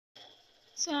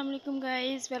Assalamualaikum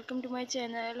guys, welcome to my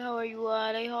channel. How are you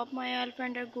all? I hope my all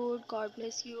friends are good. God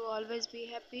bless you. Always be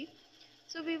happy.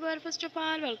 So viewer, first of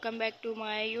all, welcome back to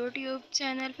my YouTube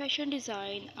channel Fashion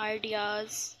Design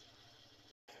Ideas.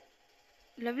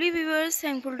 Lovely viewers,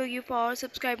 thankful to you for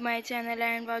subscribe my channel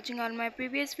and watching all my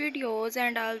previous videos,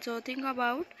 and also think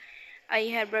about I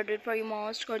have brought it for you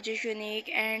most gorgeous,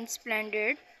 unique and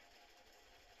splendid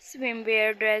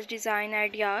swimwear dress design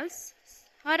ideas.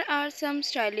 Here are some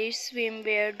stylish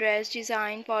swimwear dress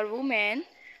design for women.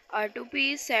 A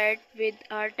two-piece set with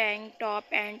a tank top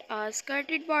and a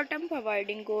skirted bottom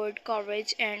providing good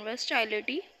coverage and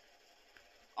versatility.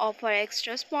 Offer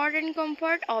extra sport and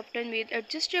comfort, often with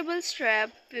adjustable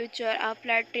strap. Feature a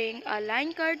flattering a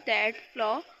line cut that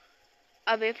flow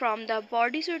away from the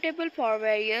body, suitable for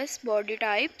various body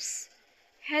types.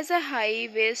 Has a high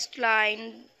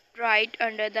waistline right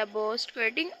under the bust,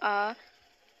 creating a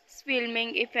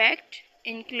filming effect.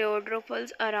 Include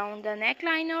ruffles around the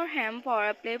neckline or hem for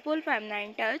a playful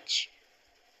feminine touch.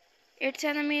 It's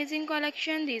an amazing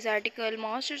collection. These articles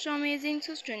most so amazing,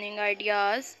 so stunning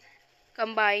ideas.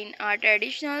 Combine a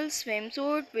traditional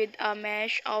swimsuit with a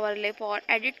mesh overlay for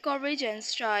added coverage and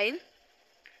style.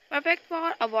 Perfect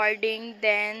for avoiding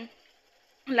then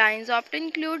lines, often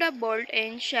include a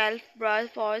bolt-in shelf bra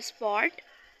for sport.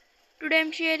 Today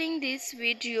I'm sharing this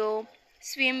video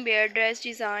swimwear dress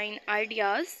design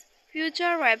ideas.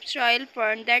 Future wrap style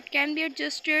front that can be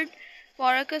adjusted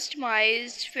for a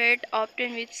customized fit,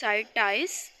 often with side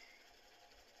ties.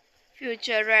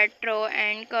 Future retro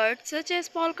and cuts such as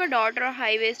polka dot or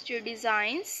high-waisted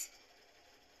designs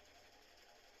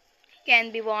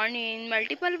can be worn in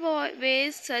multiple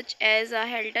ways, such as a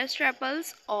halter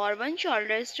strapples or one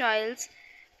shoulder styles.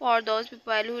 For those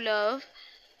people who love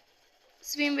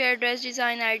swimwear dress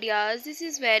design ideas, this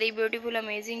is very beautiful,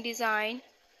 amazing design.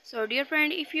 So dear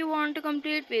friend, if you want to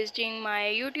complete visiting my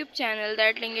YouTube channel,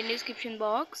 that link in description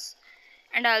box.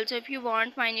 And also if you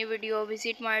want my new video,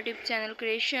 visit my YouTube channel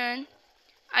creation.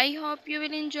 I hope you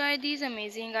will enjoy these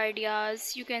amazing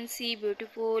ideas. You can see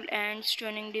beautiful and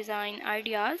stunning design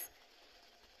ideas.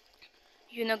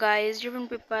 You know guys,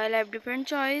 different people have different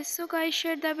choice. So guys,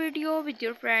 share the video with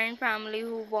your friend, family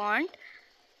who want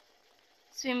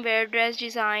swimwear dress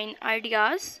design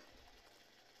ideas.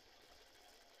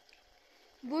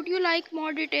 Would you like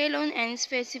more detail on any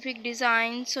specific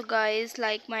design? So guys,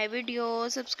 like my video,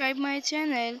 subscribe my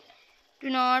channel. Do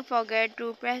not forget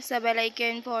to press the bell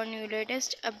icon for new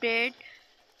latest update.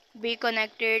 Be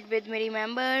connected with me.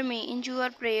 Remember me in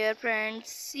your prayer, friends.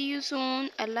 See you soon.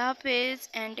 Allah Hafiz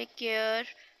and take care.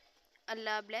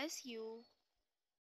 Allah bless you.